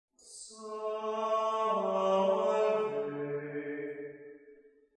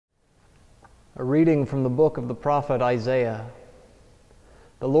A reading from the book of the prophet Isaiah.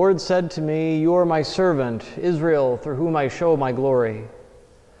 The Lord said to me, "You are my servant, Israel, through whom I show my glory."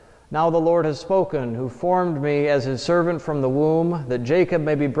 Now the Lord has spoken, who formed me as his servant from the womb, that Jacob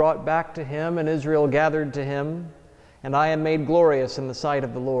may be brought back to him and Israel gathered to him. And I am made glorious in the sight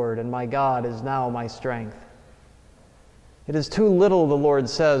of the Lord, and my God is now my strength. It is too little, the Lord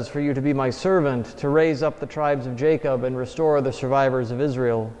says, for you to be my servant, to raise up the tribes of Jacob and restore the survivors of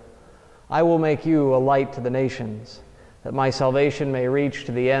Israel. I will make you a light to the nations, that my salvation may reach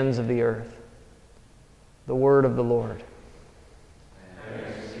to the ends of the earth. The word of the Lord.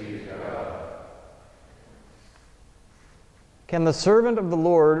 Thanks be to God. Can the servant of the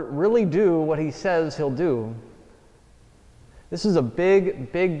Lord really do what he says he'll do? This is a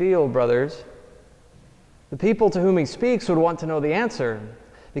big, big deal, brothers. The people to whom he speaks would want to know the answer,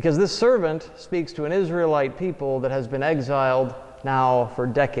 because this servant speaks to an Israelite people that has been exiled now for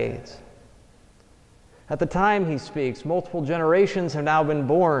decades. At the time he speaks, multiple generations have now been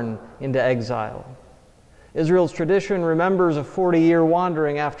born into exile. Israel's tradition remembers a 40-year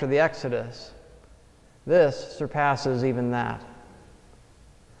wandering after the Exodus. This surpasses even that.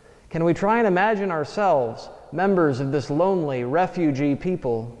 Can we try and imagine ourselves members of this lonely refugee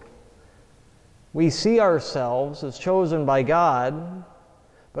people? We see ourselves as chosen by God,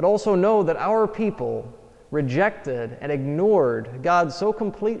 but also know that our people rejected and ignored God so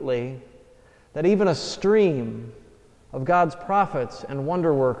completely that even a stream of God's prophets and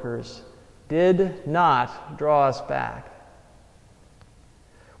wonder workers did not draw us back.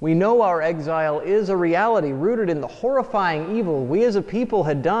 We know our exile is a reality rooted in the horrifying evil we as a people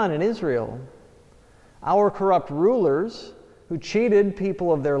had done in Israel. Our corrupt rulers, who cheated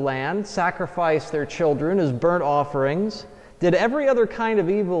people of their land, sacrificed their children as burnt offerings, did every other kind of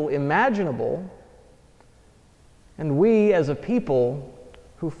evil imaginable, and we as a people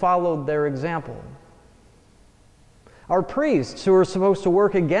who followed their example. Our priests, who were supposed to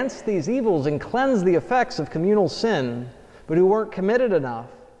work against these evils and cleanse the effects of communal sin, but who weren't committed enough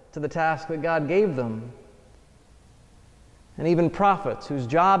to the task that God gave them. And even prophets, whose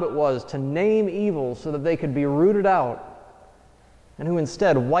job it was to name evil so that they could be rooted out, and who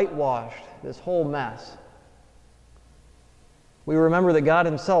instead whitewashed this whole mess. We remember that God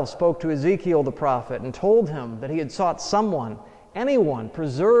himself spoke to Ezekiel the prophet and told him that he had sought someone, anyone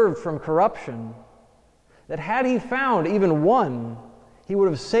preserved from corruption, that had he found even one, he would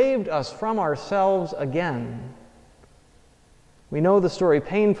have saved us from ourselves again. We know the story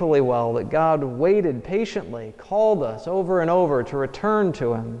painfully well, that God waited patiently, called us over and over to return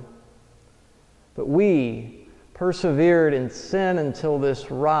to him. But we persevered in sin until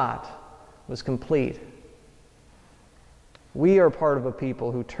this rot was complete. We are part of a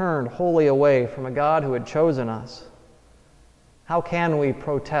people who turned wholly away from a God who had chosen us. How can we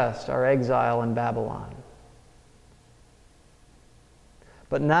protest our exile in Babylon?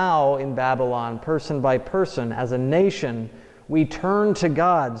 But now in Babylon, person by person, as a nation, we turn to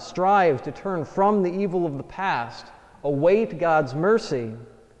God, strive to turn from the evil of the past, await God's mercy.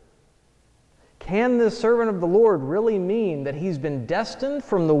 Can this servant of the Lord really mean that he's been destined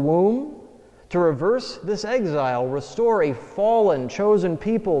from the womb to reverse this exile, restore a fallen, chosen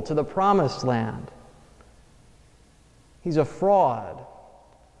people to the promised land? He's a fraud,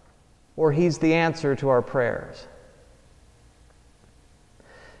 or he's the answer to our prayers.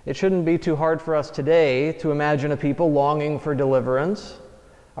 It shouldn't be too hard for us today to imagine a people longing for deliverance.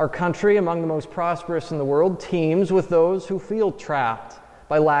 Our country, among the most prosperous in the world, teems with those who feel trapped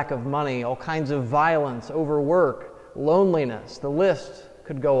by lack of money, all kinds of violence, overwork, loneliness. The list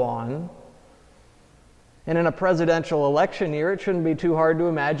could go on. And in a presidential election year, it shouldn't be too hard to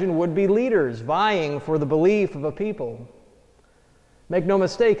imagine would-be leaders vying for the belief of a people. Make no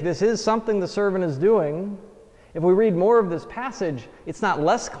mistake, this is something the servant is doing. If we read more of this passage, it's not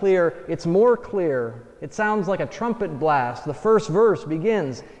less clear, it's more clear. It sounds like a trumpet blast. The first verse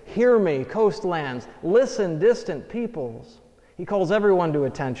begins, "Hear me, coastlands, listen, distant peoples." He calls everyone to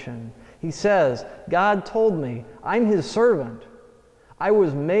attention. He says, God told me, I'm his servant. I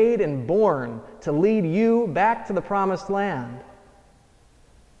was made and born to lead you back to the promised land.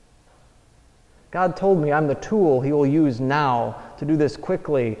 God told me I'm the tool he will use now to do this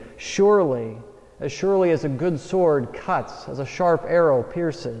quickly, surely as a good sword cuts, as a sharp arrow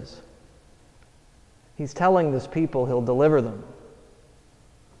pierces. He's telling this people he'll deliver them.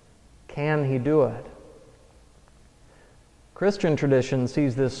 Can he do it? Christian tradition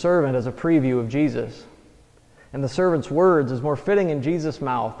sees this servant as a preview of Jesus. And the servant's words is more fitting in Jesus'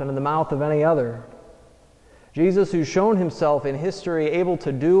 mouth than in the mouth of any other. Jesus, who's shown himself in history able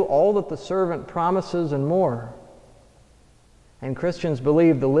to do all that the servant promises and more. And Christians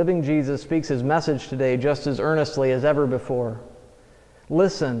believe the living Jesus speaks his message today just as earnestly as ever before.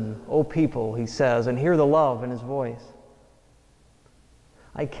 Listen, O people, he says, and hear the love in his voice.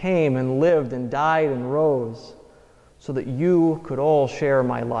 I came and lived and died and rose so that you could all share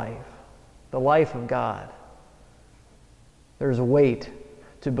my life, the life of God. There's a weight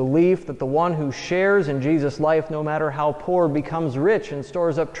to belief that the one who shares in Jesus' life, no matter how poor, becomes rich and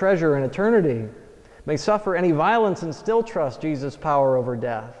stores up treasure in eternity, may suffer any violence and still trust Jesus' power over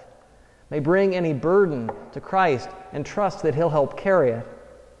death, may bring any burden to Christ and trust that he'll help carry it.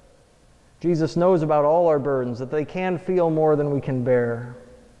 Jesus knows about all our burdens, that they can feel more than we can bear.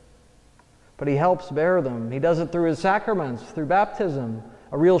 But he helps bear them. He does it through his sacraments, through baptism,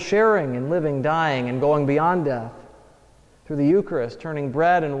 a real sharing in living, dying, and going beyond death. Through the Eucharist, turning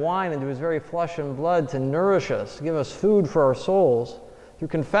bread and wine into his very flesh and blood to nourish us, to give us food for our souls. Through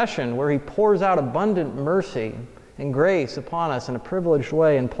confession, where he pours out abundant mercy and grace upon us in a privileged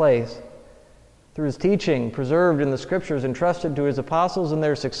way and place. Through his teaching, preserved in the Scriptures, entrusted to his apostles and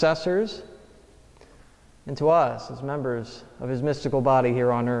their successors, and to us as members of his mystical body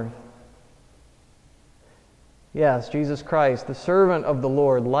here on earth. Yes, Jesus Christ, the servant of the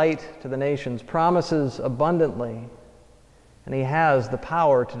Lord, light to the nations, promises abundantly, and he has the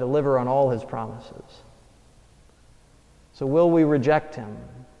power to deliver on all his promises. So will we reject him?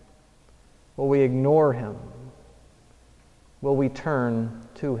 Will we ignore him? Will we turn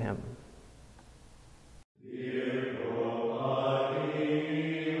to him?